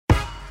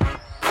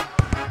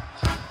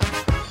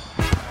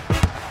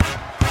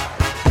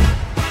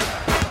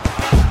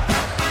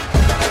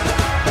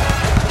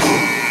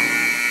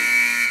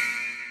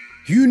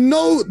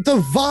know the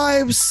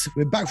vibes.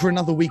 We're back for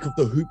another week of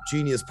the Hoop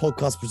Genius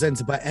podcast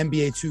presented by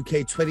NBA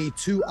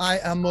 2K22. I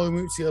am Mo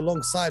Muti,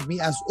 alongside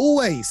me, as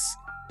always,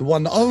 the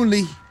one, the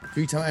only,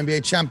 three-time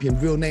NBA champion,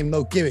 real name,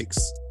 no gimmicks.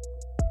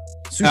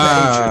 Super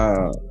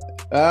agent.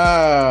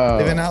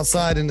 Living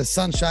outside in the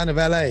sunshine of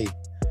LA,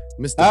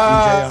 Mr.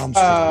 BJ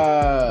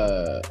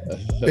Armstrong.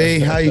 B,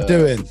 how you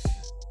doing?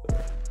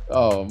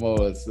 Oh, Mo,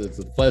 it's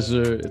a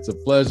pleasure. It's a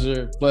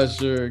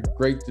pleasure.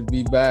 Great to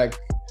be back.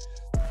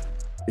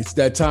 It's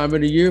that time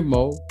of the year,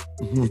 Mo.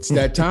 It's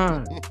that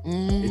time.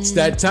 It's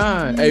that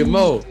time. Hey,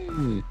 Mo.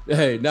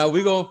 Hey, now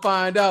we're going to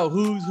find out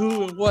who's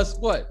who and what's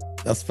what.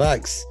 That's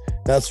facts.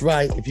 That's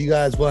right. If you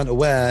guys weren't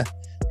aware,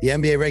 the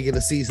NBA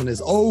regular season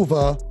is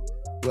over.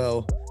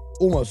 Well,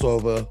 almost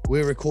over.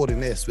 We're recording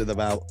this with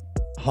about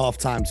half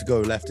time to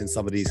go left in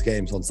some of these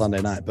games on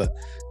Sunday night. But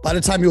by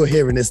the time you're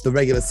hearing this, the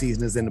regular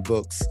season is in the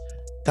books.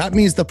 That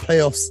means the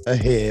playoffs are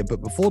here. But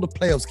before the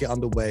playoffs get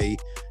underway,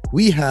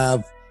 we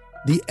have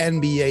the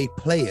NBA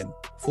play-in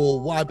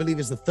for what I believe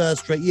is the third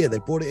straight year. They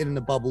brought it in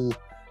the bubble,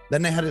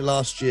 then they had it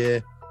last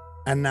year,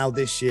 and now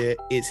this year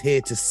it's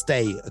here to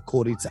stay,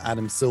 according to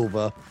Adam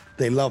Silver.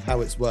 They love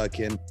how it's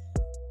working.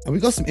 And we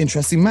got some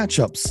interesting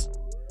matchups.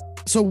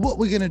 So what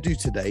we're going to do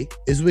today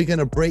is we're going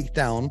to break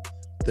down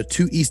the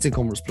two Eastern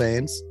Conference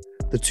play-ins,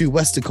 the two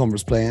Western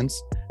Conference play-ins,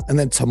 and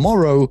then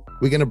tomorrow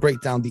we're going to break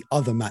down the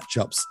other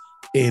matchups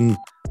in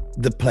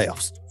the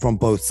playoffs from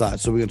both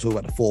sides. So we're going to talk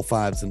about the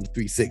 4-5s and the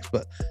 3-6.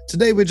 But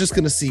today we're just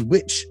going to see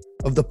which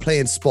of the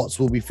play-in spots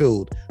will be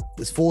filled.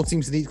 There's 4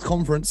 teams in each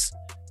conference,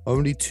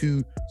 only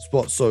 2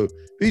 spots. So,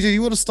 BJ,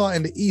 you want to start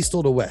in the East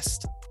or the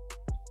West?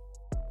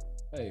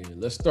 Hey,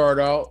 let's start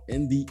out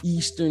in the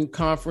Eastern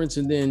Conference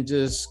and then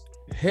just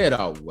head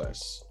out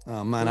west.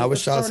 Oh, man, I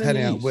wish I was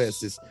heading out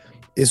west.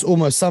 It's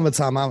almost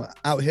summertime. I'm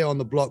out here on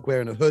the block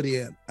wearing a hoodie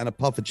and a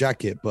puffer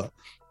jacket, but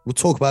we'll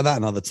talk about that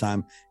another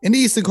time. In the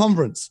Eastern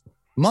Conference,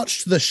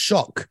 much to the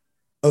shock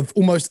of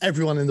almost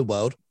everyone in the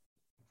world.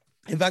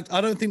 In fact,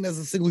 I don't think there's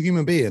a single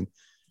human being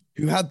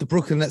who had the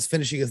Brooklyn Nets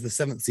finishing as the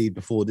 7th seed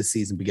before this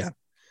season began.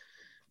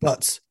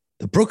 But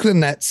the Brooklyn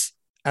Nets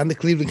and the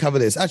Cleveland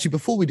Cavaliers, actually,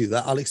 before we do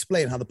that, I'll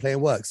explain how the play-in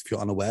works if you're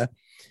unaware.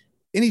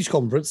 In each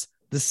conference,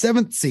 the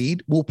 7th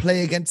seed will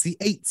play against the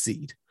 8th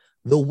seed.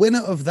 The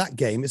winner of that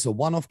game, it's a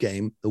one-off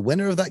game, the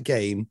winner of that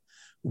game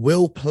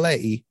will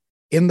play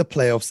in the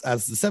playoffs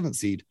as the 7th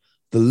seed.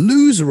 The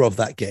loser of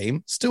that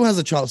game still has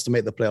a chance to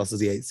make the playoffs as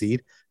the 8th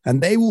seed,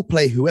 and they will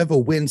play whoever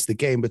wins the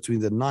game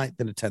between the 9th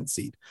and the 10th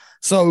seed.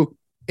 So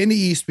in the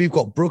East, we've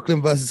got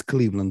Brooklyn versus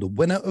Cleveland. The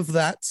winner of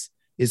that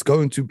is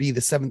going to be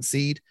the 7th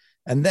seed,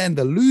 and then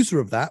the loser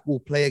of that will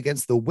play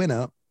against the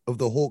winner of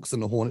the Hawks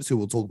and the Hornets, who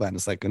we'll talk about in a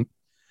second,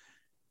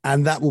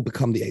 and that will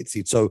become the 8th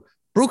seed. So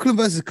Brooklyn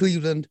versus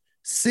Cleveland,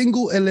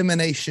 single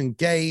elimination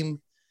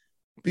game.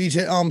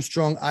 BJ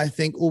Armstrong, I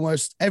think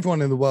almost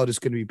everyone in the world is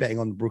going to be betting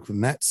on the Brooklyn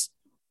Nets.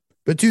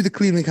 But do the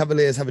Cleveland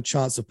Cavaliers have a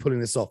chance of pulling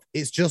this off?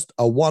 It's just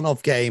a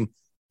one-off game.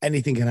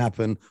 Anything can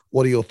happen.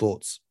 What are your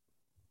thoughts?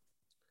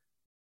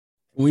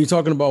 When you're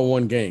talking about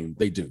one game,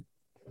 they do.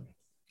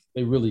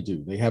 They really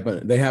do. They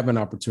have an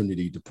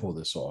opportunity to pull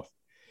this off.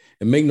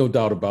 And make no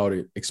doubt about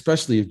it,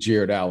 especially if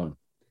Jared Allen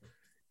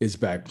is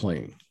back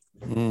playing.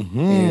 Mm-hmm.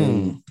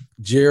 And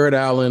Jared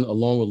Allen,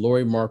 along with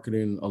Lauri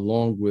Markkanen,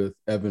 along with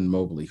Evan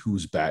Mobley,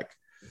 who's back,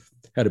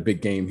 had a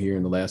big game here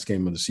in the last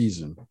game of the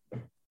season.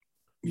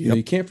 You know,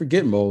 you can't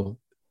forget, Mo,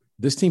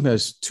 this team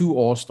has 2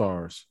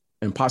 All-Stars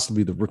and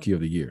possibly the Rookie of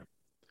the Year.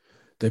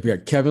 They've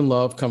got Kevin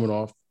Love coming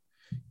off.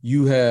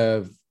 You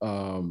have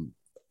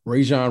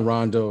Rajon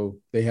Rondo.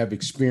 They have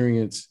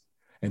experience,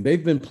 and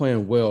they've been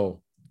playing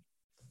well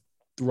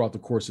throughout the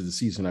course of the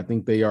season. I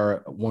think they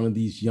are one of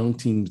these young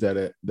teams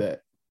that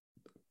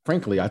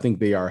frankly, I think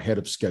they are ahead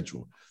of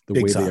schedule the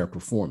way they are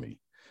performing.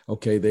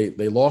 Okay,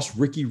 they lost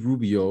Ricky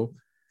Rubio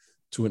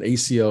to an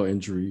ACL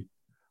injury,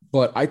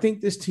 but I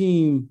think this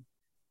team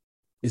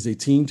is a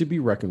team to be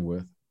reckoned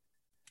with.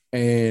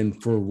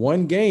 And for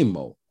one game,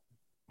 Mo,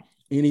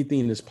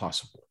 anything is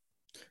possible.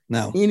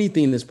 Now,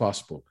 anything is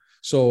possible.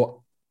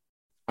 So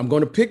I'm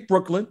going to pick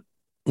Brooklyn,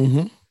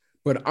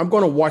 but I'm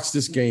going to watch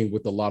this game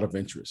with a lot of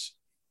interest,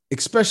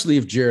 especially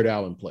if Jared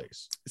Allen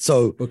plays.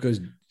 Because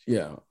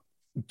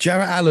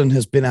Jared Allen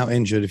has been out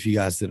injured, if you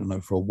guys didn't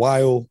know, for a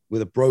while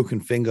with a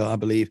broken finger, I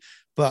believe.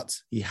 But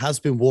he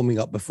has been warming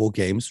up before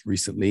games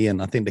recently.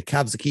 And I think the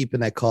Cavs are keeping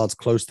their cards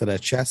close to their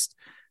chest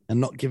and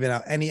not giving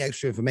out any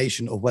extra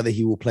information of whether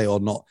he will play or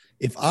not.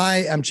 If I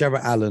am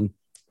Jared Allen,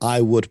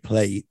 I would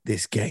play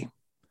this game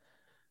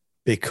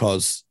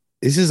because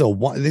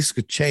this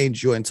could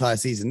change your entire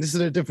season. This is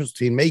the difference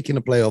between making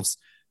the playoffs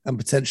and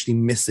potentially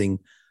missing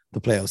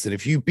the playoffs. And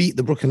if you beat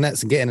the Brooklyn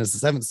Nets and get in as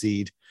the 7th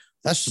seed,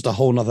 that's just a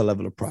whole nother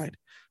level of pride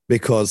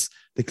because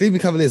the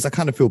Cleveland Cavaliers, I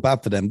kind of feel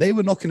bad for them. They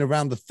were knocking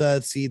around the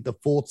 3rd seed, the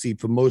 4th seed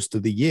for most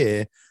of the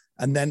year.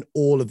 And then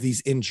all of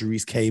these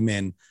injuries came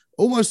in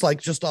almost like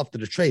just after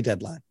the trade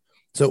deadline.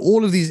 So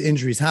all of these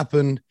injuries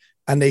happened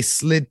and they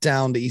slid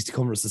down the Eastern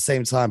Conference at the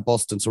same time.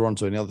 Boston,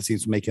 Toronto, and the other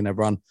teams were making their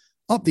run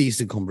up the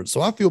Eastern Conference.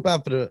 So I feel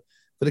bad for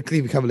for the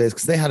Cleveland Cavaliers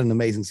because they had an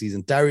amazing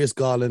season. Darius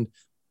Garland,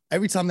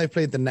 every time they've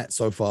played the Nets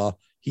so far,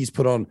 he's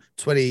put on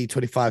 20,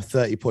 25,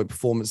 30-point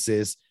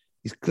performances.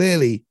 He's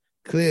clearly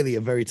a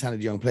very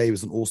talented young player. He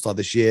was an all-star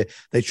this year.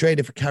 They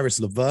traded for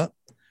Karis LeVert,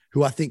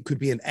 who I think could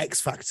be an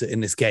X factor in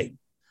this game.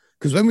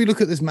 Because when we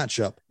look at this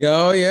matchup,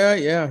 yeah,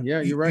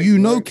 you're right. You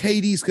know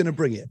KD's going to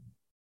bring it,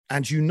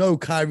 and you know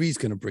Kyrie's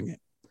going to bring it.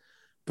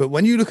 But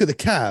when you look at the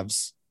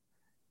Cavs,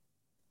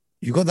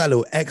 you got that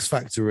little X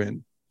factor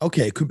in.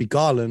 Okay, it could be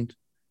Garland,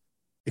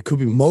 it could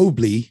be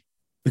Mobley,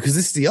 because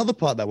this is the other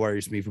part that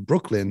worries me for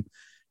Brooklyn.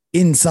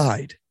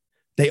 Inside,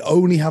 they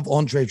only have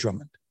Andre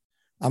Drummond.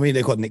 I mean,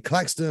 they've got Nick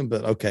Claxton,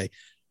 but okay.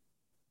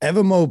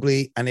 Evan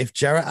Mobley, and if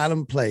Jarrett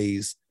Allen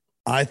plays,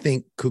 I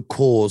think could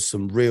cause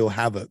some real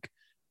havoc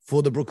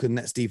for the Brooklyn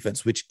Nets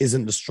defense, which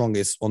isn't the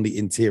strongest on the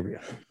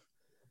interior.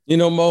 You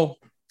know, Mo,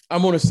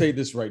 I'm going to say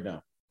this right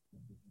now.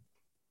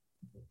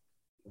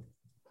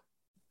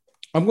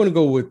 I'm going to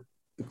go with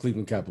the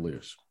Cleveland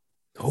Cavaliers.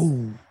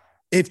 Oh,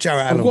 if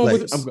Jarrett Allen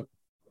plays.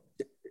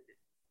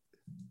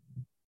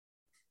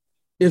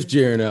 If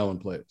Jarrett Allen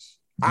plays.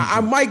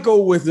 I might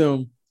go with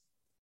them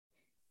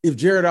if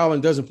Jarrett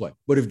Allen doesn't play.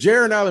 But if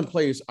Jarrett Allen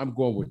plays, I'm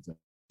going with them.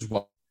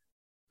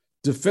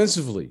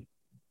 Defensively,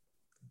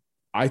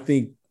 I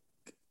think,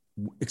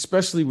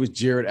 especially with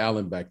Jarrett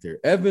Allen back there,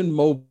 Evan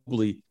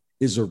Mobley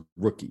is a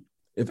rookie.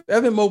 If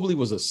Evan Mobley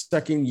was a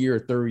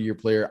second-year, third-year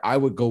player, I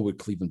would go with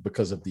Cleveland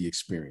because of the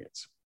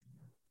experience.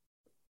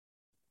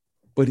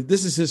 But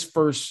this is his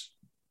first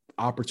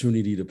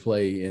opportunity to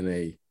play in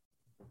a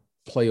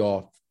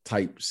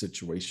playoff-type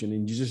situation,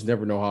 and you just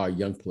never know how a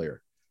young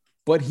player.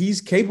 But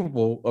he's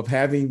capable of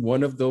having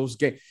one of those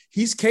games.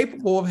 He's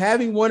capable of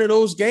having one of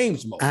those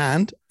games, Mo.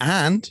 And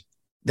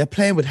they're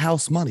playing with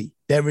house money.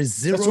 There is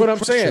zero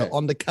pressure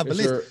on the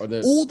Cavaliers.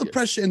 All the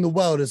pressure in the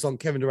world is on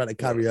Kevin Durant and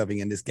Kyrie Irving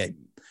in this game.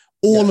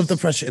 All of the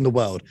pressure in the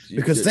world,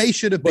 because they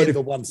should have been the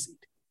one seed.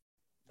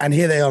 And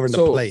here they are in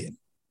the play-in.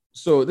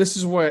 So this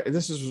is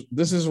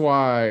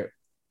why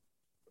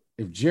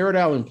if Jarrett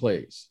Allen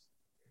plays,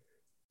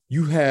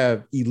 you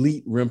have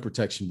elite rim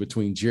protection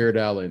between Jarrett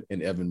Allen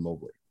and Evan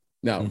Mobley.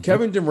 Now,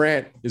 Kevin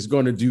Durant is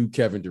going to do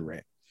Kevin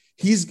Durant.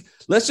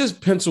 Let's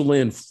just pencil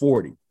in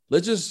 40.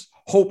 Let's just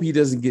hope he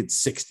doesn't get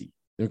 60.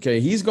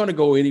 Okay. He's going to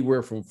go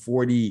anywhere from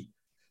 40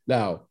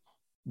 now,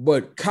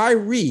 but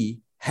Kyrie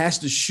has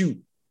to shoot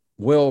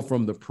well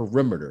from the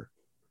perimeter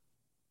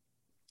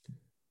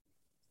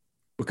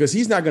because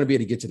he's not going to be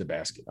able to get to the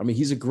basket. I mean,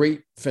 he's a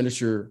great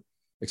finisher,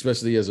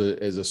 especially as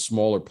a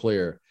smaller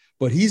player,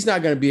 but he's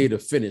not going to be able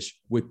to finish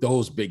with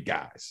those big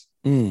guys.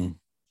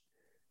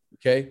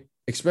 Okay.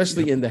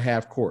 Especially in the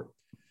half court.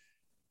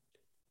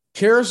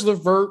 Karis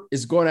LeVert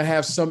is going to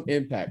have some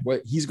impact.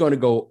 He's going to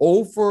go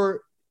 0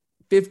 for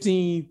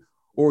 15,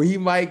 or he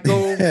might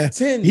go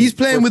 10. He's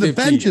playing with a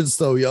vengeance,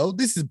 though, yo.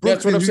 This is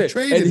Brooklyn who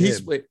traded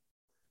him.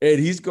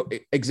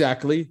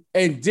 Exactly.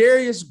 And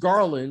Darius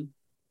Garland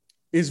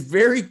is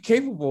very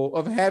capable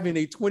of having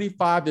a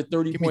 25 to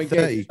 30 point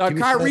game. Now,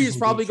 Kyrie is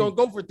probably going to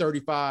go for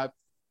 35,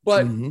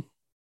 but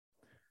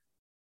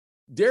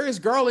Darius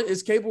Garland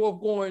is capable of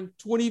going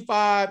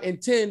 25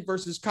 and 10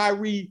 versus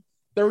Kyrie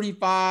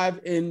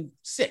 35 and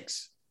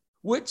 6,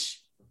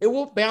 which it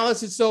will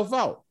balance itself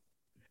out.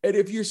 And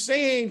if you're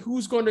saying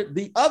who's going to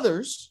the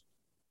others,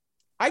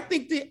 I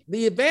think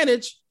the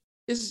advantage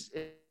is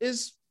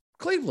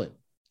Cleveland.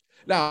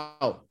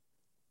 Now,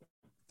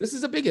 this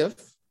is a big if,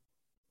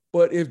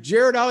 but if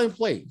Jarrett Allen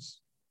plays,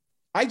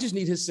 I just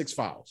need his 6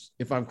 fouls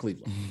if I'm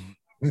Cleveland.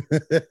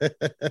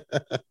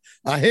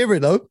 I hear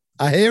it, though.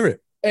 I hear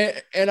it.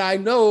 And I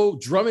know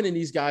Drummond and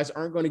these guys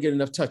aren't going to get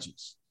enough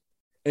touches.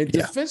 And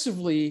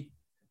defensively,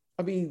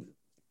 I mean,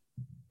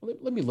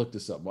 let me look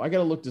this up. I got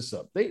to look this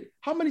up.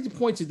 How many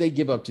points did they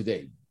give up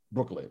today,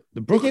 Brooklyn?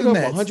 The Brooklyn Nets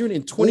gave up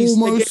 120.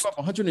 They gave up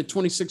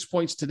 126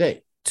 points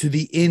today to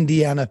the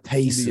Indiana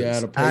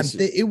Pacers.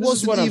 And it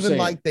wasn't even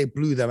like they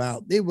blew them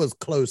out. It was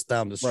close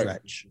down the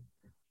stretch.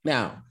 Right.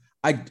 Now,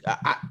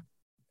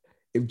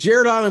 if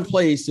Jarrett Allen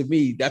plays, to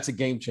me, that's a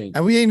game changer.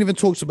 And we ain't even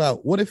talked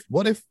about what if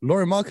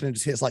Lauri Markkanen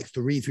just hits like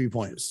 3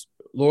 3-pointers,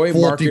 Lauri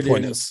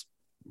Markkanen,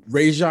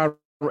 Rajon.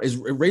 Is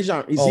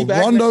he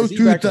back? Rondo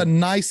threw the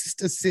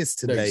nicest assist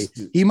today.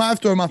 He might have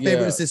thrown my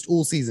favorite assist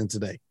all season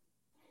today.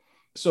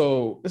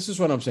 So this is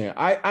what I'm saying.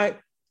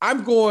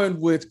 I'm going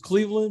with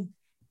Cleveland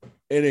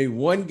in a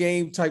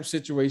 1-game type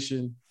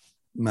situation.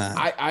 Man,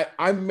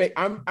 I'm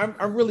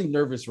really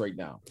nervous right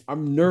now.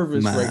 I'm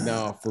nervous right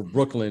now for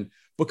Brooklyn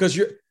because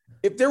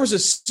if there was a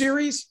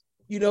series,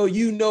 you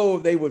know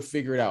they would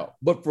figure it out.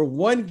 But for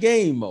 1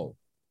 game, Mo,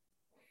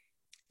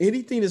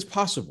 anything is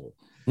possible.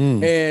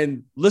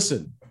 And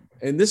listen,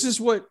 and this is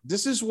what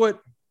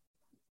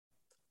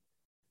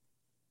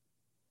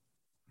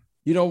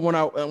when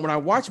I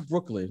watch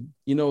Brooklyn,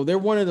 they're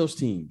one of those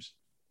teams.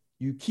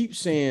 You keep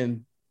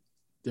saying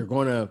they're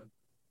gonna,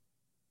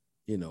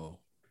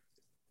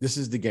 this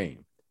is the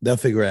game. They'll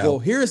figure it out. Well,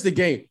 here's the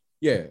game.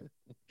 Yeah.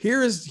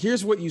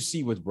 Here's what you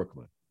see with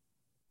Brooklyn.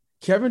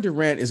 Kevin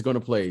Durant is going to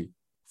play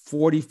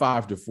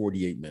 45 to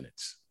 48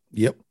 minutes.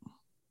 Yep.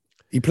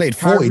 He played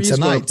 40 Kyrie's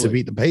tonight to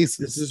beat the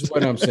Pacers. This is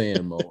what I'm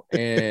saying, Mo.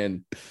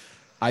 And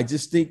I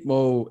just think,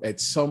 Mo, at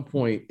some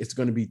point, it's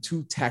going to be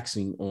too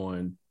taxing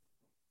on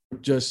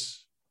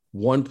just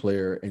one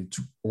player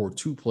or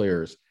two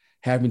players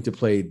having to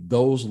play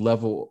those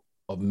level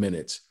of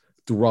minutes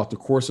throughout the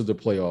course of the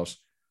playoffs,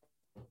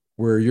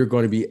 where you're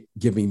going to be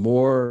giving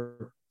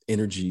more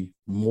energy,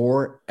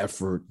 more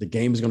effort. The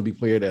game is going to be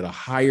played at a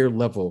higher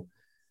level.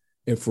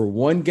 And for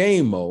one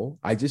game, Mo,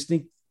 I just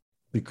think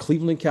the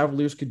Cleveland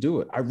Cavaliers could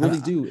do it. I really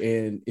do.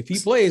 And if he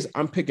plays,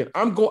 I'm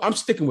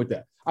sticking with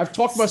that. I've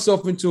talked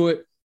myself into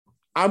it.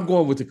 I'm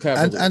going with the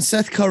Cavaliers. And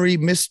Seth Curry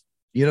missed,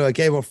 a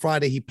game on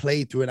Friday. He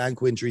played through an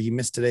ankle injury. He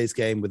missed today's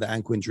game with an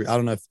ankle injury. I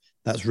don't know if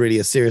that's really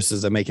as serious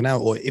as they're making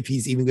out, or if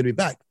he's even going to be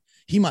back.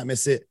 He might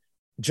miss it.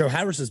 Joe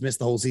Harris has missed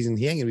the whole season.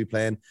 He ain't going to be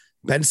playing.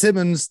 Ben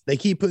Simmons, they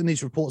keep putting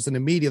these reports in the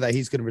media that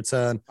he's going to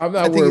return. I'm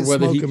not worried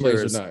whether he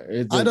plays or not.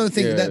 I don't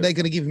think that they're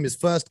going to give him his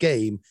first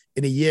game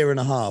in a year and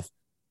a half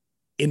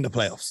in the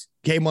playoffs.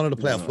 Game one of the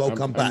playoffs.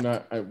 Welcome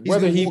back.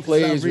 Whether he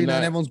plays or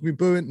not. Everyone's going to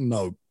be booing.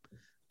 No,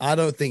 I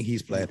don't think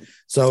he's playing.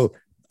 So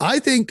I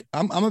think,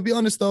 I'm going to be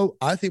honest though,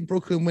 I think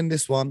Brooklyn win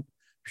this one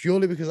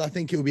purely because I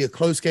think it will be a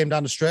close game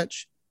down the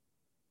stretch.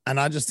 And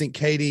I just think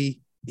KD,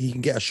 he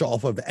can get a shot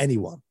off over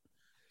anyone.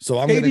 So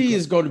KD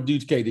is going to do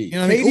KD.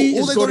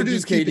 All they're going to do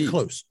is keep it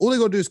close. All they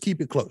got to do is keep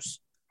it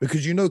close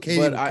because KD.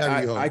 But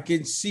I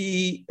can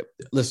see.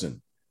 Listen,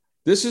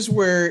 this is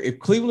where if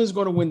Cleveland is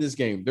going to win this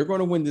game, they're going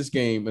to win this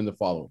game in the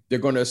following: they're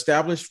going to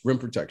establish rim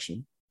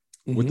protection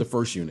with the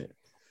first unit,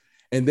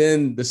 and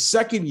then the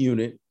second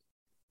unit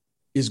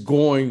is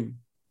going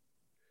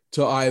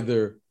to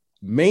either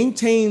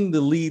maintain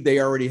the lead they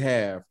already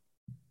have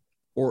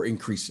or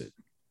increase it.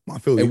 I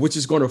feel you. Which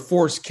is going to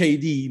force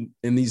KD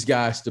and these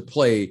guys to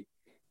play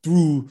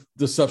through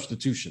the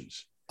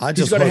substitutions.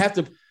 He's going to have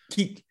to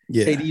keep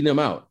KD them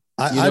out.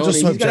 I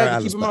just hope Jarrett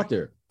Allen's back. Out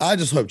there. I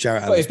just hope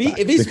Jarrett Allen's back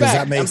because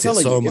that makes it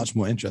so much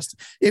more interesting.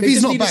 If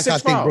he's not back, I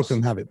think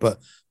Brooklyn have it. But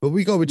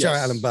we go with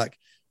Jarrett Allen back.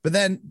 But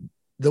then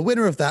the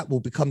winner of that will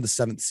become the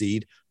 7th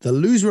seed. The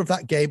loser of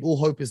that game, all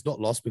hope is not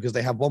lost because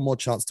they have one more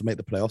chance to make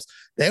the playoffs.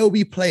 They will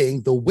be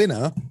playing the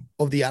winner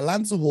of the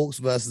Atlanta Hawks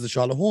versus the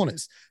Charlotte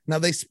Hornets. Now,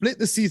 they split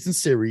the season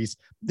series.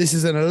 This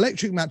is an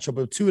electric matchup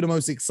of two of the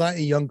most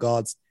exciting young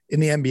guards in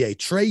the NBA.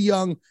 Trae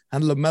Young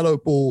and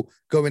LaMelo Ball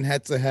going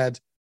head to head.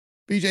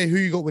 BJ, who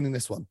you got winning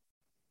this one?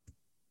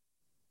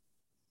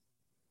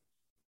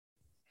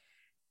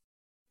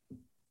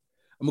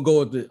 I'm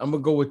gonna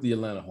go with the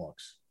Atlanta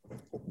Hawks.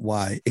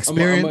 Why?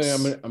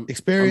 Experience.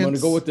 Experience. I'm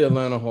gonna go with the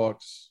Atlanta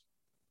Hawks.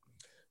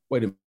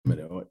 Wait a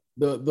minute.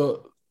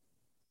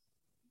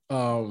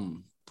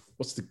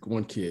 What's the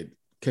one kid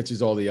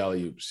catches all the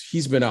alley-oops?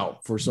 He's been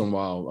out for some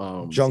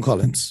while. John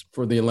Collins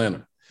for the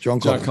Atlanta. John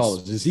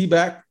Collins. Is he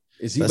back?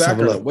 Is he back?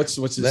 What's his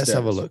Let's status?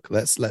 have a look.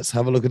 Let's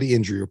have a look at the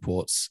injury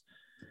reports.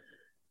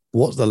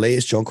 What's the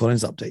latest John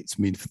Collins updates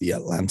mean for the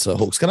Atlanta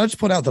Hawks? Can I just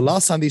point out the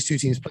last time these two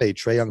teams played,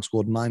 Trae Young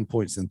scored 9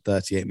 points in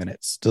 38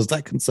 minutes. Does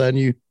that concern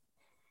you?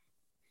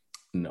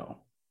 No,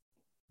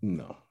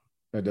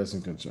 that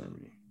doesn't concern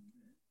me.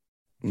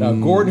 Now,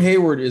 Gordon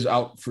Hayward is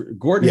out for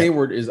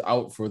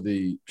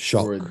the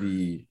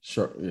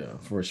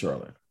for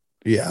Charlotte.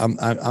 Yeah,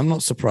 I'm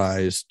not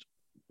surprised.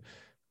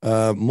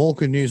 More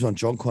good news on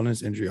John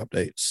Collins injury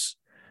updates.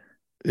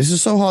 This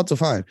is so hard to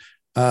find.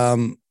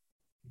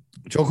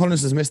 John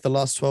Collins has missed the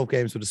last 12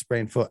 games with a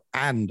sprained foot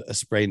and a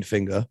sprained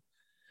finger.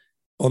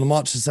 On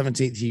March the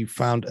 17th, he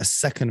found a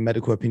second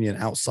medical opinion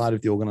outside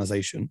of the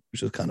organization,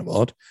 which is kind of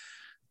odd.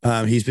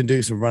 He's been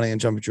doing some running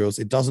and jumping drills.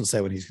 It doesn't say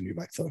when he's going to be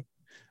back, though.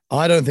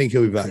 I don't think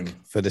he'll be back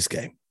for this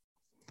game.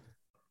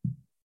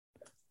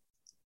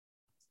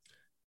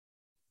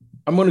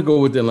 I'm going to go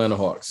with the Atlanta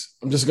Hawks.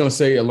 I'm just going to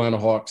say Atlanta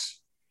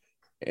Hawks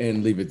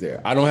and leave it there.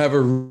 I don't have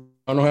a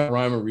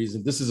rhyme or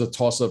reason. This is a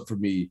toss-up for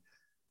me.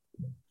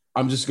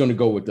 I'm just going to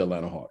go with the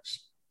Atlanta Hawks.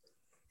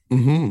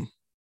 I'm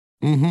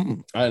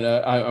going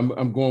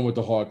with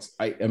the Hawks.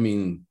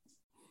 I'm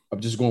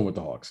just going with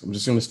the Hawks. I'm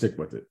just going to stick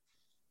with it.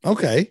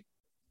 Okay.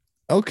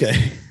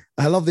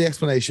 I love the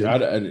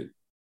explanation.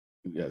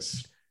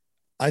 Yes.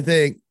 I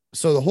think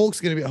so. The Hawks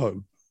are going to be at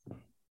home.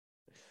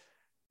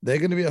 They're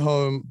going to be at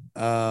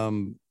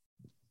home.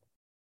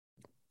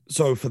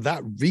 So for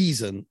that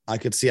reason, I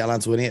could see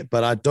Atlanta winning it,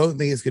 but I don't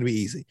think it's going to be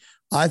easy.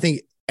 I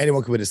think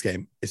anyone can win this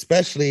game,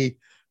 especially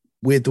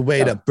with the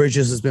way that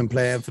Bridges has been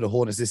playing for the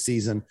Hornets this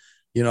season.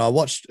 I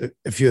watched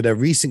a few of their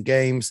recent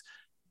games.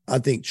 I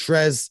think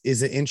Trez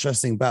is an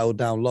interesting battle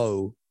down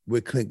low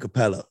with Clint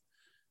Capella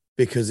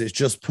because it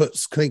just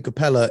puts Clint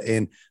Capella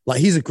in, like,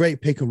 he's a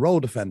great pick and roll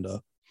defender,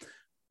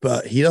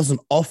 but he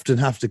doesn't often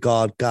have to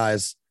guard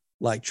guys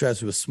like Trez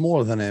who are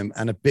smaller than him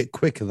and a bit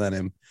quicker than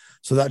him.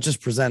 So that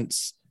just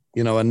presents,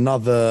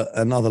 another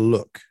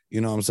look. You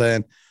know what I'm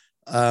saying?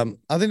 I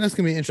think that's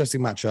going to be an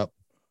interesting matchup.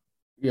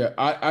 Yeah,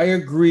 I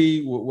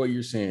agree with what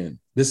you're saying.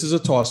 This is a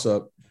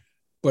toss-up,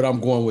 but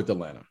I'm going with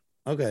Atlanta.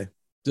 Okay.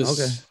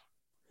 Just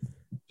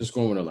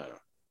going with Atlanta.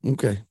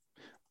 Okay.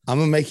 I'm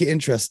going to make it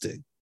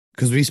interesting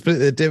because we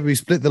split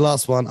the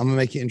last one. I'm going to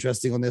make it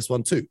interesting on this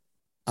one too.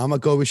 I'm going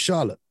to go with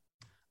Charlotte.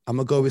 I'm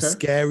going to go with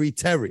Scary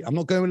Terry. I'm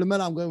not going with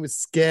LaMelo. I'm going with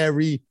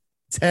Scary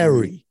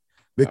Terry.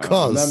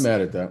 Because I'm not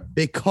mad at that.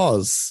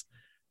 Because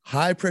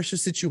high pressure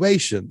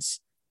situations,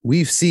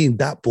 we've seen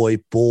that boy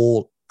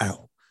ball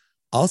out.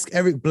 Ask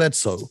Eric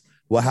Bledsoe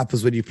what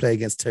happens when you play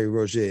against Terry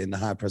Rozier in the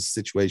high pressure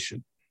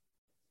situation.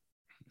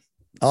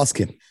 Ask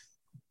him.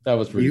 That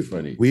was pretty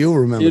funny. We all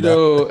remember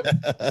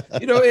that.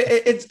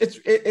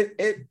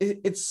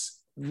 It's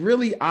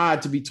really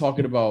odd to be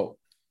talking about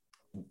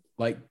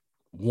like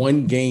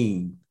one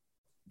game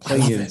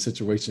playing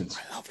situations.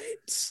 I love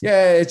it.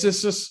 Yeah, it's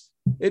just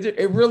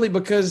it really,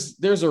 because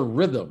there's a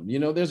rhythm.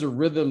 There's a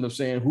rhythm of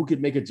saying who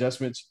could make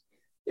adjustments.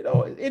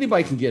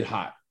 Anybody can get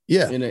hot.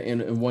 Yeah,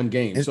 in one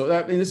game. So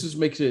this just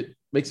makes it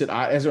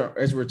odd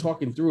as we're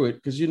talking through it,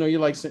 because you're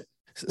like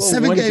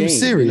 7-game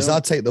series. I'll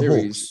take the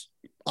Hawks.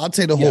 I'll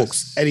take the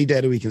Hawks any day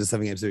of the week in a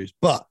 7-game series.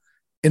 But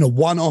in a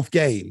one-off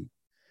game,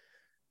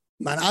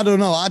 man, I don't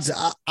know. I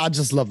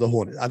just love the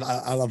Hornets.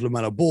 I love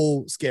LaMelo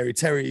Ball, Scary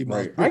Terry.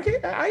 Right.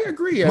 I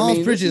agree.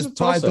 Miles Bridges,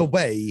 by the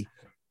way,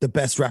 the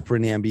best rapper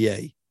in the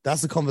NBA.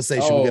 That's the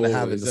conversation we're going to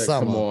have in the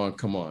summer.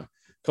 Come on,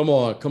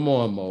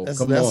 Mo.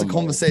 That's a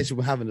conversation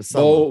we're having in the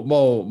summer.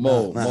 Mo.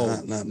 No,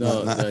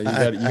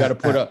 you got to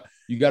put up.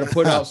 You got to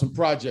put out some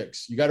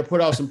projects. You got to put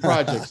out some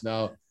projects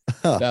now.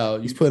 Now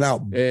he's putting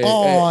out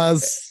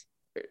bars.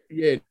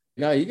 Yeah.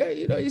 Now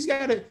he's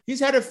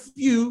had a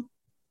few,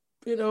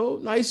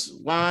 nice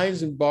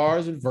lines and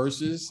bars and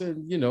verses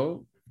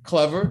and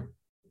clever,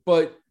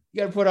 but you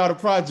got to put out a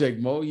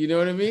project, Mo. You know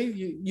what I mean?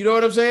 You know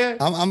what I'm saying?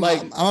 I'm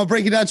gonna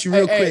break it down to you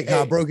real quick.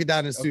 How I broke it down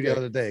in the studio the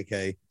other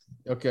day.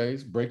 Okay,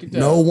 let's break it down.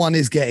 No one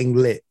is getting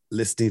lit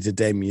listening to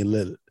Damian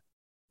Lillard,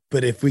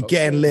 but if we're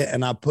getting lit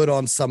and I put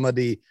on some of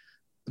the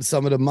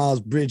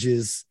Miles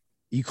Bridges,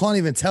 you can't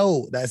even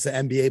tell that's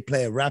an NBA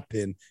player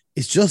rapping.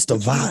 It's just a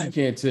vibe. You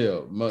can't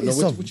tell. No,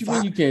 what you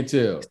mean you can't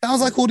tell? It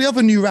sounds like all the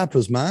other new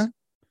rappers, man.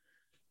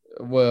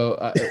 Well,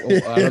 I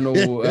don't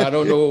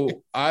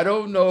know. I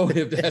don't know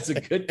if that's a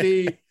good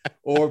thing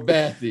or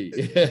bad thing.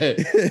 I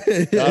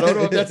don't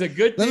know if that's a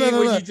good thing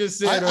what you just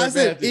said. I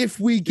said if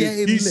we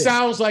get he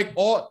sounds like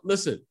all.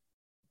 Listen,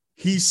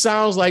 he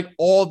sounds like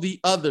all the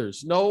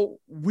others. No,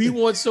 we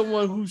want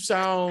someone who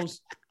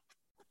sounds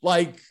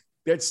like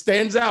that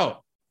stands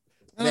out.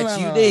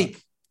 That's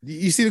unique.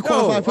 You see the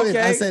qualifier I put in?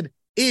 I said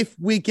if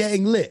we're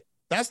getting lit.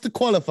 That's the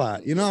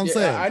qualifier. You know what I'm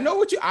saying? I know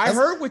what I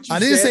heard what you said. I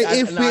didn't say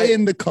if we're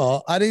in the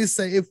car. I didn't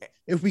say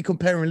if we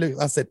comparing lyrics.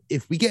 I said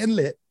if we getting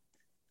lit,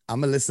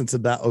 I'm gonna listen to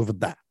that over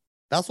that.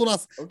 That's what I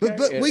said. Okay.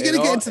 But we're gonna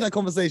get into that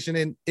conversation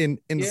in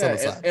the summer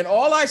side. And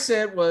all I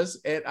said was,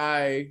 and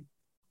I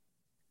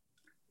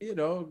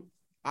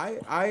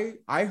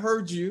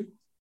heard you,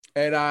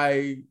 and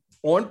I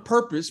on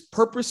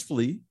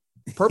purposely,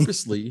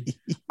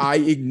 I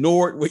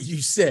ignored what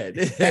you said.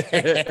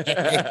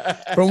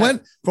 From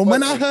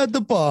when I heard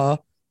the bar,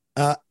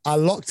 I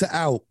locked it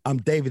out. I'm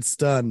David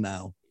Stern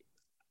now.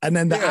 And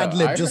then the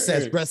ad-lib just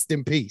says, rest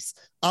in peace.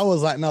 I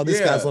was like, no,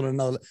 this guy's on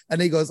another.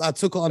 And he goes, I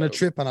took it on a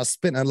trip and I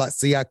spent it like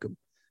Siakam.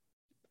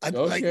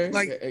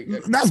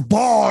 That's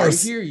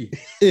bars. I hear you.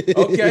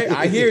 Okay,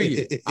 I hear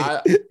you.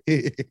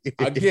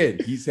 Again,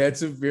 he's had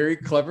some very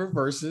clever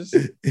verses.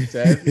 Put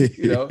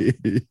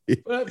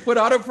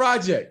out a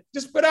project.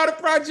 Just put out a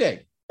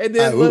project, and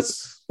then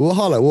we'll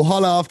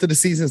holler after the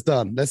season's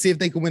done. Let's see if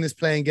they can win this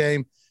playing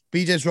game.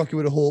 BJ's rocking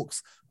with the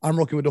Hawks. I'm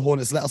rocking with the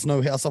Hornets. Let us know.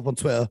 Hit us up on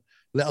Twitter.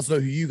 Let us know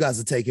who you guys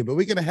are taking. But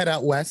we're gonna head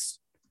out west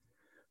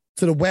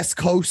to the West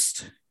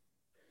Coast,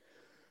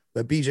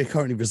 where BJ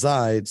currently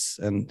resides,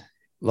 and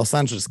Los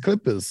Angeles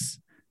Clippers.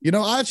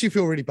 I actually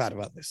feel really bad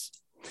about this.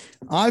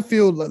 I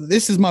feel like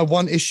this is my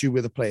one issue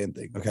with the playing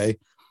thing. Okay.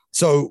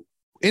 So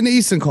in the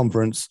Eastern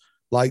Conference,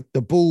 like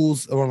the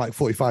Bulls are on like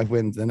 45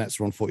 wins, the Nets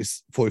are on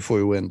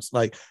 40 wins.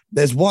 Like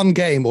there's one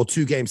game or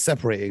two games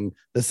separating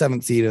the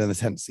 7th seed and the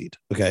 10th seed.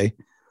 Okay.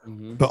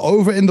 Mm-hmm. But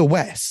over in the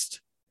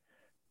West,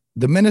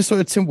 the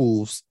Minnesota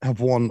Timberwolves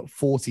have won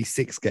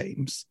 46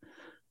 games.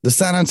 The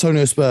San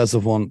Antonio Spurs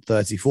have won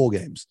 34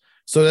 games.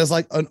 So there's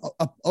like an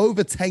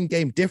over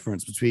 10-game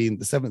difference between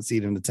the 7th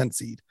seed and the 10th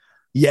seed.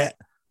 Yet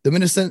the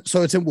Minnesota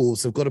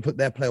Timberwolves have got to put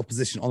their playoff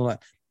position on the line.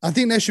 I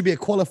think there should be a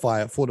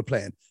qualifier for the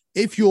play-in.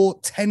 If you're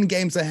 10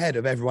 games ahead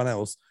of everyone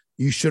else,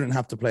 you shouldn't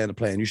have to play in the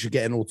play-in. You should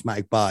get an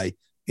automatic bye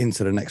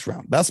into the next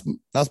round. That's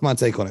my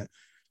take on it,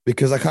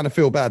 because I kind of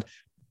feel bad.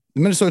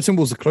 The Minnesota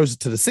Timberwolves are closer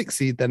to the 6th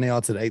seed than they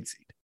are to the 8th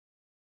seed.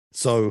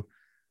 So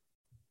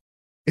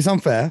it's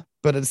unfair,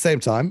 but at the same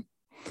time,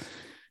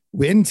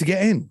 we're in to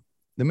get in.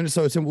 The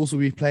Minnesota Timberwolves will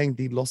be playing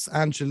the Los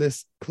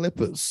Angeles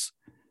Clippers.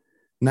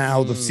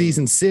 Now, the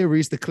season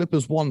series, the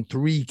Clippers won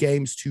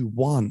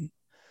 3-1.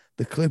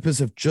 The Clippers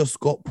have just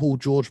got Paul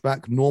George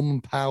back,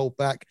 Norman Powell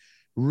back.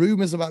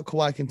 Rumors about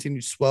Kawhi continue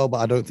to swell, but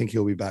I don't think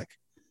he'll be back.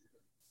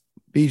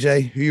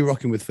 BJ, who are you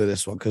rocking with for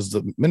this one? Because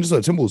the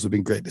Minnesota Timberwolves have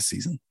been great this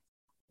season.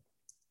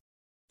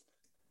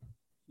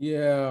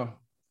 Yeah,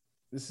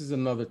 this is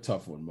another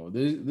tough one, Mo.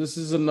 This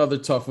is another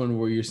tough one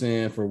where you're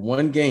saying for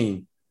one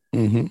game,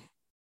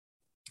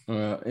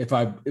 If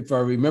I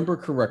remember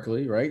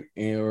correctly, right,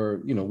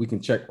 or we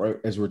can check right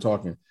as we're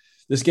talking.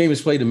 This game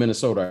is played in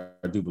Minnesota,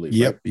 I do believe.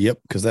 Yep, right? yep,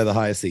 because they're the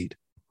higher seed.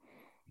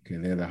 Okay,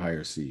 they're the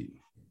higher seed.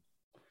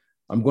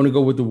 I'm going to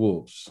go with the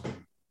Wolves.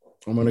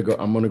 I'm going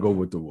to go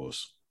with the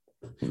Wolves.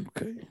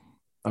 Okay.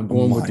 I'm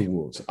going with the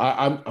Wolves.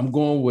 I'm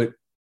going with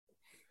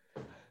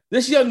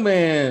this young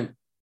man,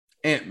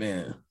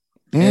 Ant-Man,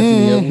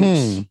 Anthony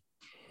Edwards.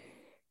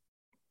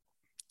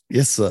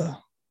 Yes, sir.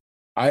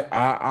 I'm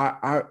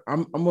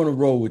going to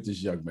roll with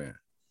this young man.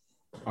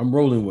 I'm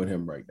rolling with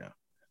him right now.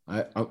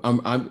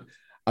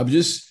 I'm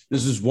just,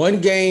 this is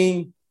one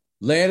game,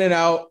 laying it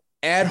out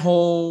at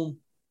home.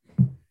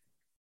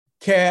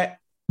 Cat,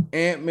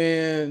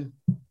 Ant-Man.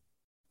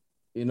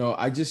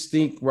 I just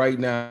think right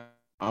now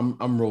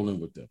I'm rolling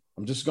with them.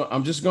 I'm just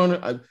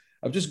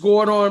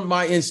going on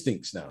my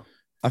instincts now.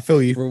 I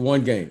feel you for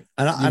one game.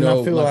 And I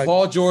feel like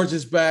Paul George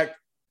is back,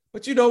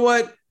 but you know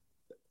what?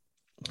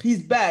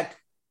 He's back,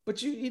 but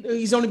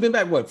he's only been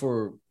back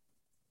for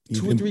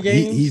 2 or 3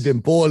 games. He's been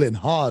balling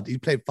hard. He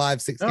played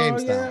 5-6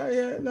 games now.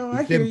 Yeah. No,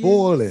 he's been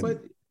balling.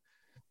 But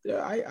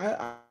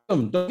I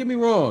don't get me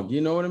wrong.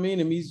 You know what I mean?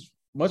 And he's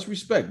much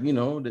respect.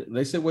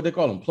 They said what they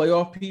call him,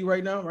 playoff P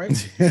right now, right?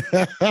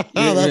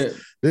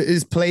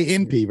 It's play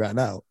in P right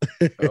now.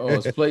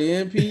 It's play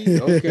in P.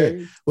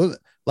 Okay. Well,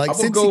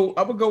 I'm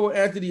gonna go with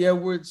Anthony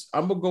Edwards.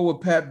 I'm gonna go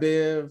with Pat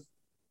Bev.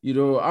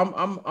 I'm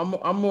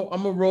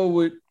gonna roll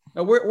with.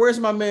 Now, where's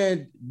my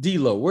man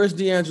D'Lo? Where's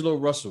D'Angelo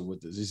Russell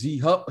with this? Is he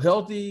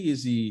healthy?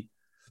 Is he?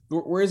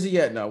 Where is he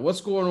at now?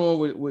 What's going on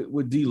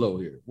with D'Lo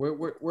here?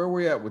 Where are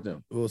we at with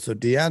them? Well, so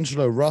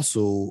D'Angelo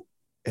Russell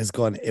has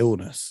got an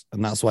illness,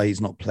 and that's why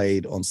he's not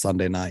played on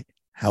Sunday night.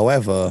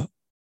 However,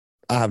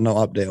 I have no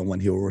update on when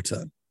he will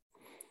return.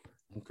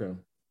 Okay.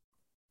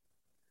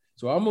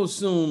 So I'm gonna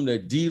assume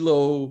that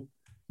D'Lo,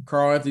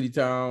 Karl Anthony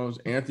Towns,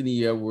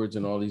 Anthony Edwards,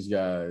 and all these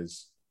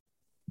guys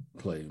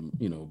play.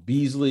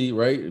 Beasley,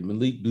 right?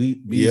 Malik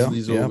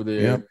Beasley's over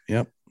there.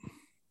 Yep.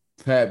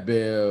 Pat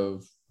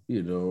Bev.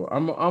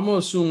 I'm gonna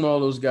assume all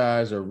those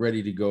guys are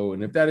ready to go,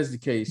 and if that is the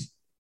case,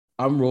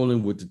 I'm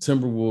rolling with the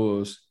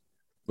Timberwolves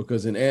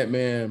because in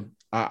Ant-Man,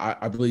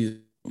 I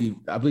believe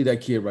that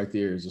kid right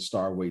there is a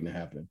star waiting to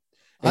happen.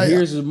 And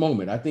here's the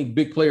moment. I think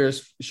big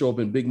players show up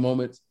in big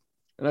moments,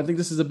 and I think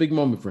this is a big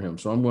moment for him.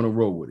 So I'm going to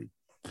roll with him.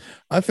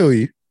 I feel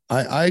you.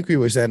 I agree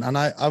with what you're saying, and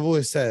I've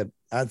always said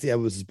Anthony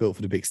Edwards is built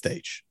for the big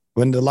stage.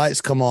 When the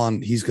lights come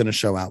on, he's going to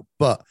show out.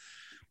 But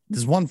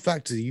there's one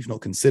factor you've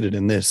not considered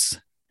in this.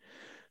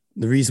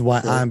 The reason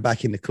why I'm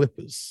backing the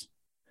Clippers,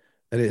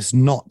 and it's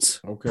not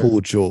Paul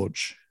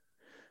George,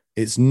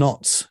 it's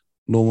not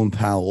Norman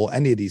Powell or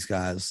any of these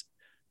guys,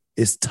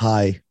 it's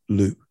Ty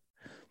Lue.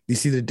 You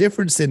see, the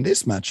difference in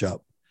this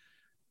matchup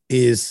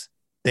is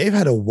they've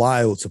had a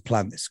while to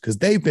plan this because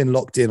they've been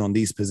locked in on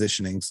these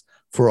positionings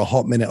for a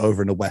hot minute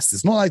over in the West.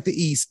 It's not like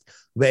the East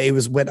where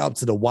it went up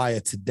to the wire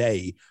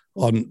today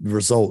on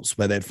results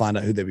where they'd find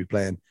out who they'd be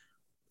playing.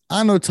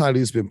 I know Ty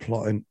Lue's been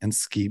plotting and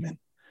scheming.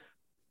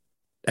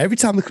 Every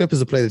time the Clippers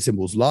have played the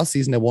Timberwolves, last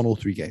season they won all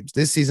 3 games.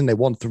 This season they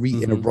won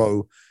 3 in a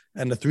row.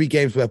 And the 3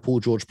 games where Paul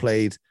George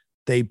played,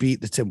 they beat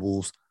the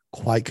Timberwolves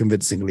quite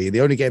convincingly. The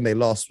only game they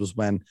lost was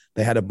when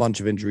they had a bunch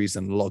of injuries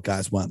and a lot of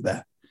guys weren't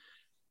there.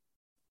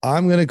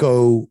 I'm going to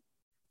go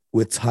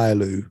with Ty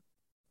Lue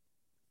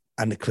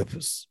and the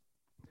Clippers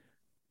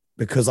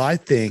because I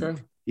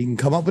think he can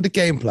come up with a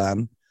game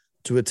plan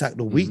to attack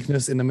the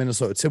weakness in the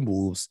Minnesota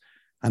Timberwolves,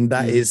 and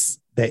that is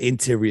their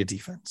interior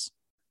defense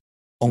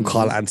on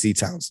Karl Anthony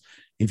Towns.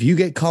 If you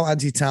get Karl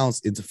Anthony Towns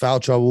into foul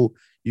trouble,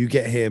 you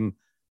get him,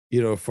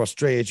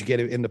 frustrated, you get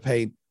him in the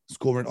paint,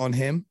 scoring on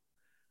him,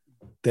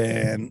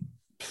 then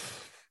it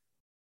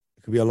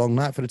could be a long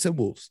night for the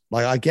Timberwolves.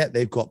 Like, I get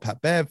they've got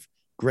Pat Bev,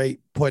 great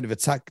point of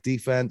attack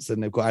defense,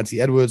 and they've got Anthony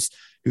Edwards,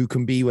 who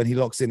can be, when he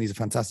locks in, he's a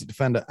fantastic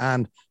defender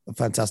and a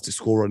fantastic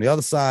scorer on the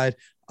other side.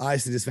 I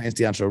see this against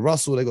D'Angelo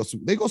Russell. They got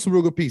some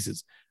real good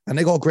pieces, and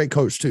they got a great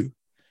coach too.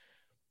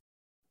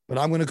 But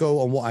I'm going to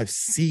go on what I've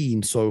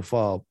seen so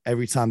far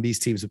every time these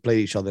teams have played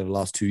each other in the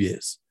last 2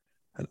 years.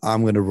 And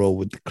I'm going to roll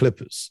with the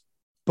Clippers.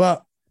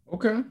 But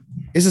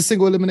it's a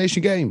single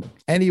elimination game.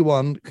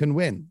 Anyone can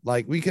win.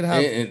 Like, we could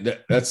have and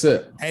that's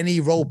it. Any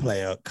role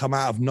player come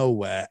out of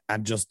nowhere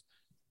and just,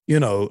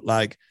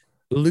 like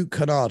Luke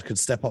Kennard could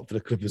step up for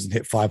the Clippers and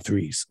hit 5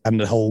 threes and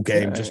the whole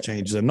game just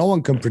changes. And no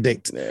one can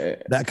predict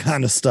that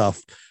kind of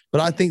stuff.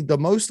 But I think the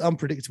most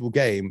unpredictable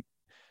game,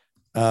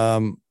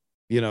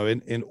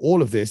 in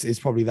all of this is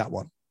probably that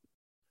one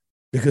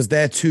because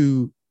they're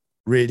 2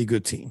 really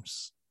good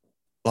teams.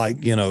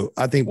 Like,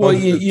 I think. Well,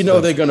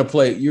 they're going to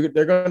play.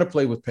 They're going to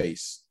play with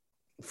pace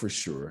for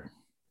sure.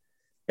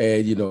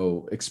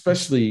 And,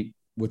 especially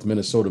with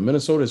Minnesota.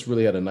 Minnesota's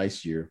really had a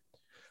nice year.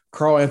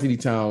 Karl Anthony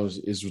Towns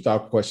is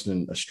without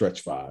question a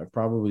stretch 5,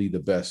 probably the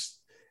best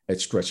at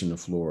stretching the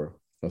floor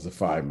as a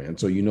 5-man.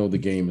 So, the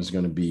game is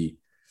going to be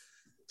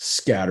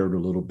scattered a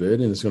little bit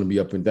and it's going to be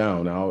up and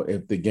down. Now,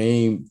 if the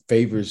game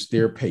favors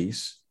their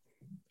pace,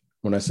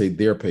 when I say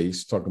their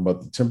pace, talking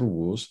about the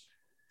Timberwolves,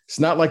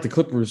 it's not like the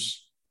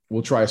Clippers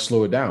will try to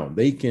slow it down.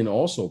 They can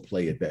also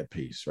play at that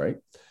pace, right?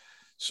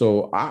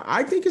 So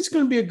I think it's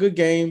going to be a good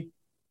game.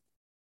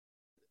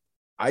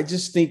 I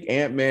just think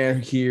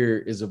Ant-Man here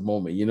is a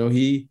moment.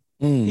 He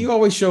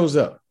always shows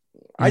up.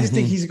 I just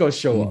think he's going to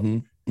show up.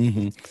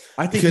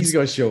 I think he's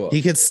going to show up.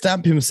 He could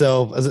stamp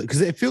himself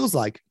because it feels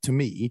like, to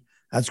me,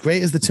 as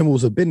great as the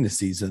Timberwolves have been this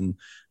season,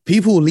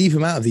 people will leave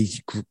him out of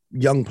these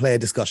young player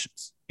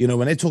discussions.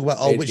 When they talk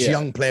about, which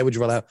young player would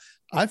you rather have?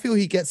 I feel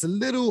he gets a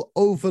little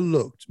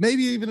overlooked,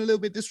 maybe even a little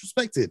bit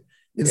disrespected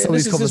in some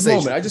of these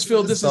conversations. I just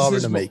feel this is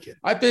his moment.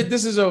 I think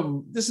this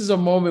is a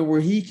moment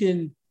where he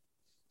can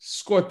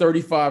score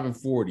 35 and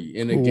 40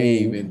 in a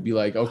game and be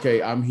like,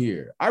 okay, I'm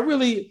here. I would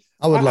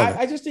love it.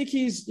 I just think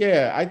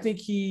I think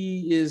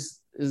he is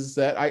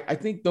that. I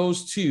think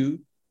those two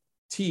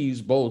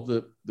teams, both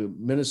the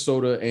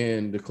Minnesota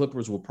and the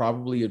Clippers, will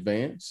probably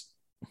advance.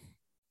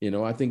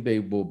 I think they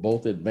will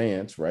both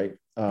advance, right?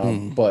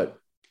 But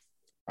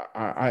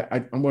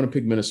I'm going to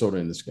pick Minnesota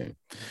in this game.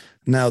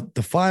 Now,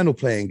 the final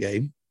playing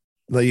game,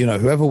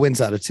 whoever wins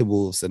out of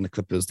Timberwolves and the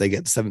Clippers, they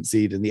get the 7th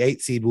seed, and the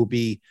 8th seed will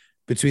be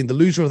between the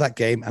loser of that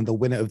game and the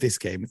winner of this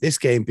game. This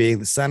game being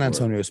the San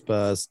Antonio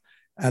Spurs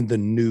and the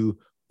New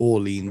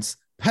Orleans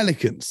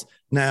Pelicans.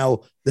 Now,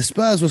 the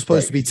Spurs were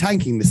supposed to be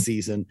tanking this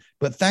season,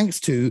 but thanks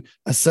to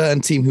a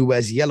certain team who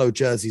wears yellow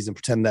jerseys and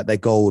pretend that they're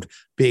gold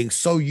being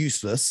so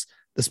useless,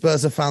 the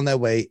Spurs have found their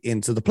way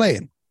into the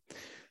play-in.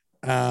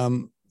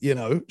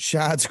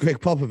 Shout out to Greg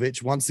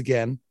Popovich once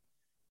again,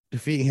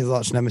 defeating his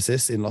arch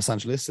nemesis in Los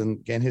Angeles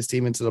and getting his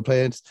team into the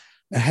play-ins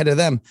ahead of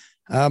them.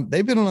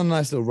 They've been on a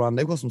nice little run.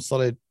 They've got some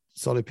solid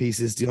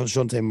pieces.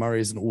 DeJounte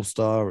Murray is an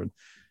all-star.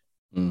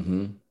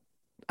 And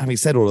having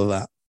said all of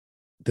that,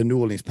 the New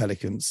Orleans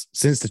Pelicans,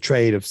 since the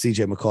trade of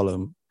CJ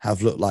McCollum,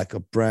 have looked like a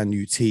brand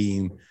new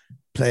team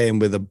playing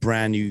with a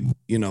brand new,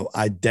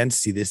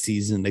 identity this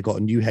season. They got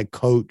a new head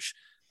coach.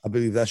 I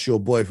believe that's your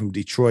boy from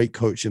Detroit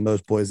coaching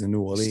those boys in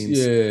New Orleans.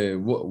 Yeah.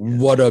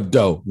 What up,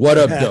 though? What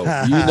up, though?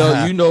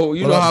 You know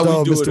how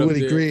we do Mr. it.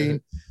 Willie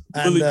Green.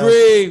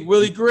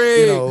 Willie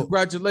Green.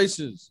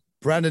 Congratulations.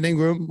 Brandon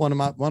Ingram, one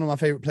of my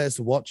favorite players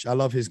to watch. I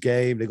love his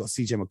game. They got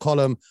CJ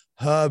McCollum,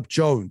 Herb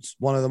Jones,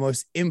 one of the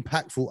most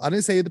impactful. I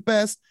didn't say the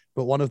best,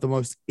 but one of the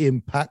most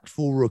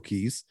impactful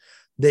rookies.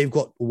 They've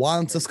got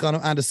Juan Toscano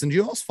Anderson. Do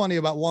you know what's funny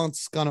about Juan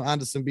Toscano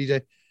Anderson,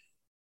 BJ?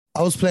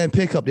 I was playing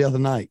pickup the other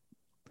night,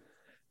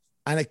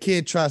 and a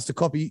kid tries to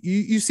copy.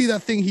 You see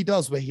that thing he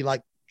does where he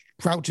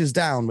crouches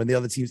down when the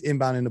other team's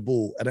inbounding the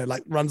ball and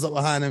it runs up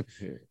behind him.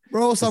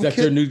 Bro, is that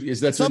your new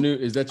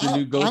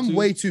go-to? I'm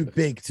way too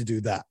big to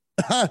do that.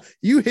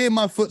 You hear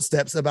my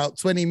footsteps about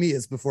 20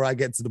 meters before I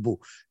get to the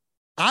ball.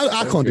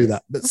 I can't do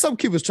that. But some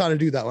kid was trying to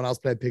do that when I was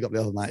playing pickup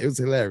the other night. It was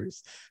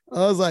hilarious.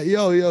 I was like,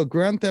 yo,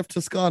 Grand Theft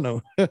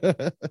Toscano.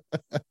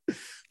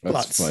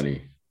 That's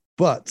funny.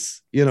 But,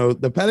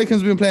 the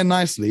Pelicans have been playing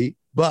nicely.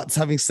 But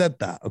having said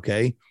that,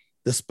 okay,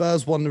 the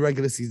Spurs won the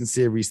regular season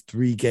series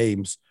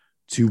 3-1.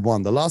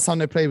 The last time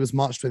they played was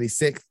March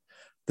 26th.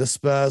 The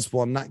Spurs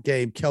won that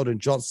game. Keldon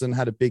Johnson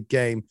had a big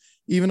game.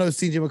 Even though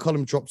CJ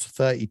McCollum dropped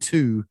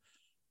 32,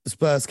 the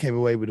Spurs came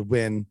away with a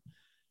win.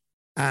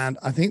 And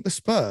I think the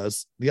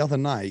Spurs the other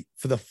night,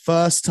 for the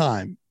first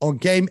time on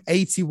game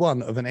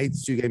 81 of an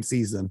 82-game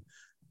season,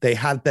 they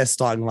had their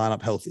starting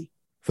lineup healthy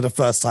for the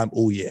first time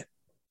all year.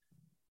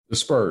 The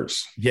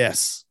Spurs?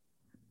 Yes.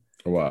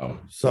 Wow.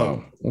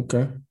 So,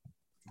 okay.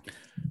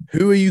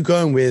 Who are you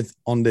going with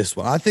on this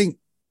one? I think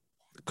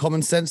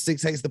common sense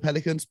dictates the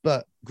Pelicans,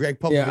 but Greg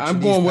Popovich. Yeah, I'm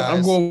going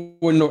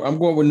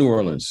with New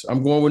Orleans.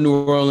 I'm going with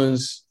New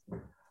Orleans.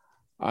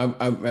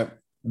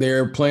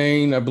 They're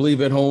playing, I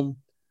believe, at home.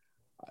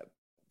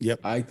 Yep.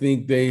 I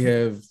think they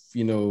have,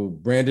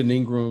 Brandon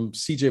Ingram,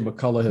 CJ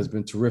McCullough has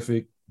been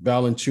terrific.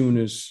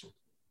 Valanciunas.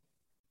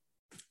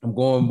 I'm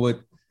going with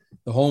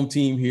the home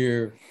team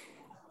here.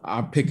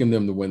 I'm picking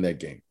them to win that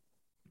game.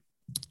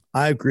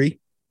 I agree.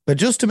 But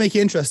just to make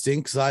it interesting,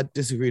 because I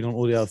disagreed on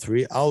all the other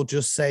three, I'll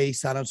just say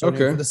San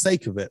Antonio for the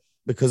sake of it,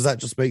 because that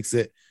just makes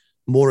it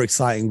more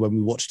exciting when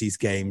we watch these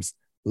games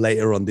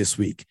later on this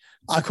week.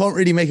 I can't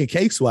really make a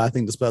case why I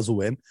think the Spurs will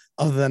win,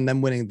 other than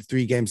them winning the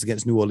 3 games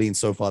against New Orleans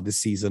so far this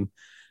season.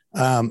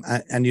 And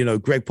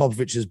Greg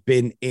Popovich has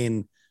been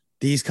in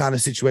these kind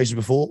of situations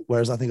before,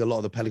 whereas I think a lot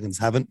of the Pelicans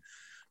haven't.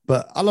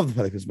 But I love the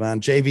Pelicans,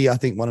 man. JV, I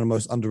think one of the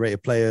most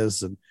underrated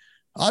players, and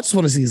I just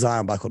want to see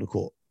Zion back on the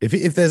court.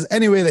 If there's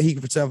any way that he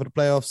could return for the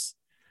playoffs,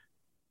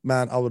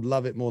 man, I would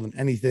love it more than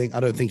anything.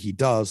 I don't think he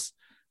does.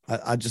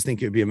 I just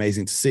think it would be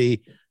amazing to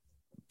see.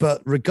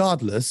 But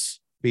regardless,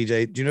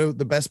 BJ, do you know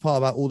the best part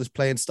about all this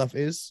playing stuff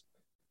is?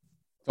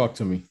 Talk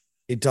to me.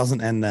 It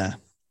doesn't end there.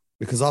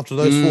 Because after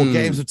those 4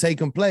 games have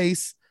taken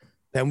place,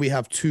 then we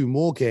have 2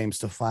 more games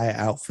to fight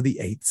out for the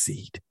 8th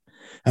seed.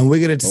 And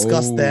we're going to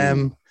discuss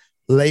them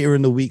later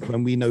in the week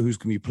when we know who's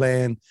going to be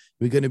playing.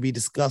 We're going to be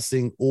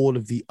discussing all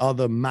of the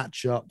other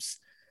matchups.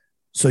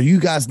 So you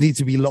guys need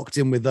to be locked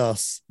in with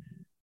us,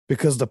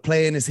 because the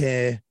play-in is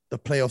here. The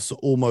playoffs are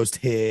almost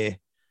here.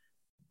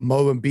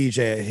 Mo and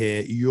BJ are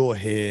here. You're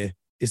here.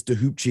 It's the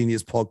Hoop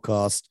Genius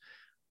podcast.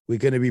 We're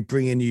going to be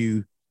bringing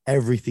you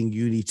everything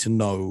you need to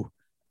know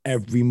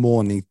every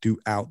morning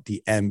throughout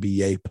the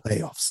NBA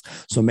playoffs.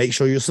 So make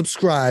sure you're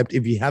subscribed.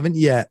 If you haven't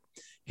yet,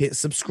 hit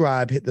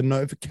subscribe, hit the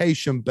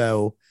notification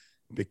bell,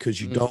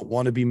 because you don't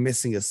want to be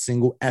missing a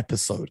single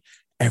episode.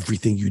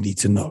 Everything you need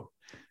to know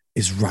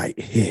is right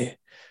here.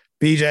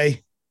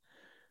 BJ,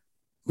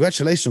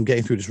 congratulations on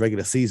getting through this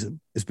regular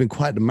season. It's been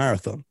quite the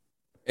marathon.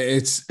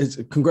 It's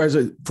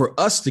congratulations for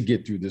us to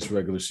get through this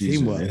regular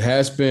season.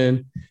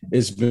 Teamwork.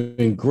 It's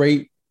been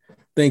great.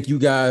 Thank you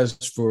guys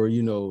for,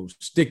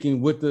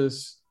 sticking with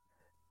us.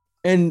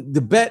 And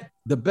the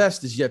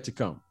best is yet to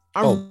come.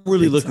 I'm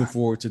really looking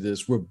forward to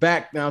this. We're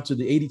back now to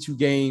the 82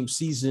 game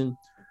season.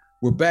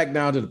 We're back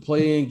now to the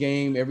play-in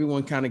game.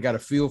 Everyone kind of got a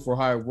feel for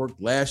how it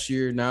worked last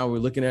year. Now we're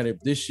looking at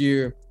it this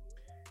year.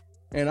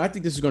 And I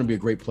think this is going to be a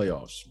great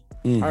playoffs.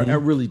 Mm-hmm. I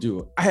really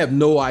do. I have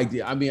no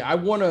idea. I mean,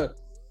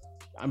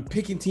 I'm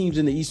picking teams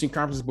in the Eastern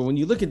Conference, but when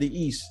you look at the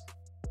East,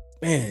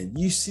 man,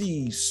 you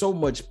see so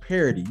much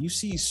parity. You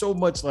see so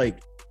much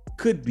like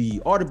could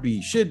be, ought to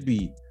be, should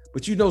be,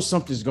 but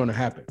something's going to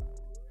happen.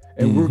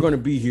 And we're going to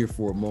be here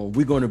for a moment.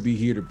 We're going to be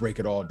here to break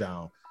it all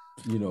down,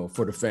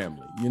 for the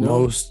family,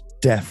 Most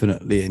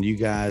definitely. And you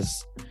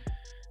guys,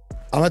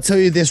 I'm going to tell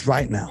you this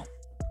right now.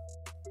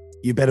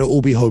 You better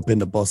all be hoping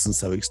the Boston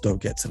Celtics don't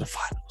get to the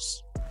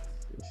finals.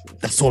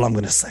 That's all I'm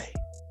going to say.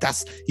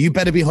 You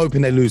better be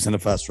hoping they lose in the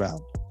first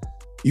round.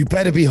 You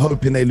better be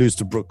hoping they lose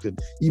to Brooklyn.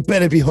 You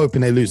better be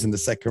hoping they lose in the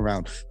second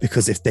round,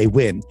 because if they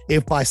win,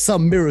 if by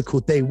some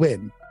miracle they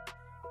win,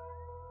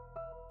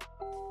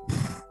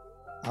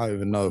 I don't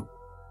even know.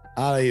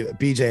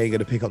 BJ ain't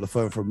gonna pick up the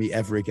phone from me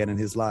ever again in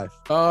his life.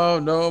 Oh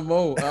no,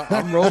 Mo!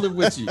 I'm rolling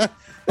with you.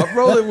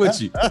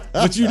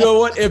 But you know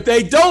what? If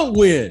they don't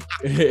win,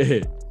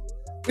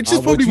 which is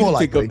probably more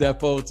likely, pick up that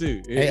phone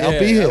too. Hey, I'll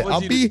be here.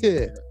 I'll be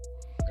here.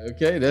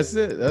 Okay, that's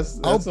it. That's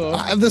all.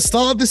 At the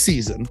start of the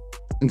season,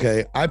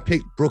 okay, I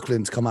picked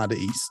Brooklyn to come out of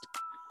the East.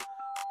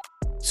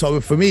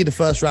 So for me, the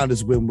first round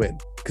is win-win,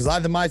 because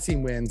either my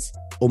team wins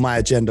or my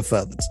agenda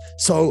furthers.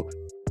 So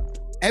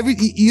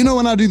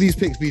when I do these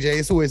picks, BJ,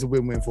 it's always a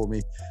win-win for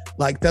me.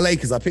 Like the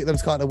Lakers, I picked them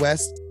to come out of the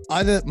West.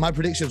 Either my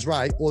prediction's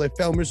right or they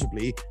fell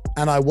miserably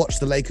and I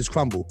watched the Lakers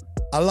crumble.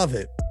 I love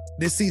it.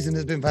 This season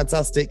has been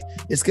fantastic.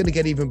 It's going to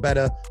get even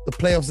better. The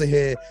playoffs are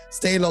here.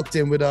 Stay locked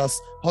in with us.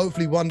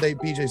 Hopefully one day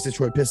BJ's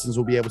Detroit Pistons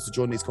will be able to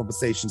join these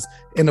conversations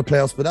in the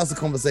playoffs, but that's a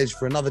conversation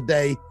for another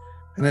day.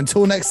 And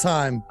until next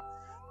time,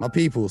 my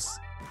peoples,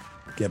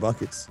 get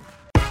buckets.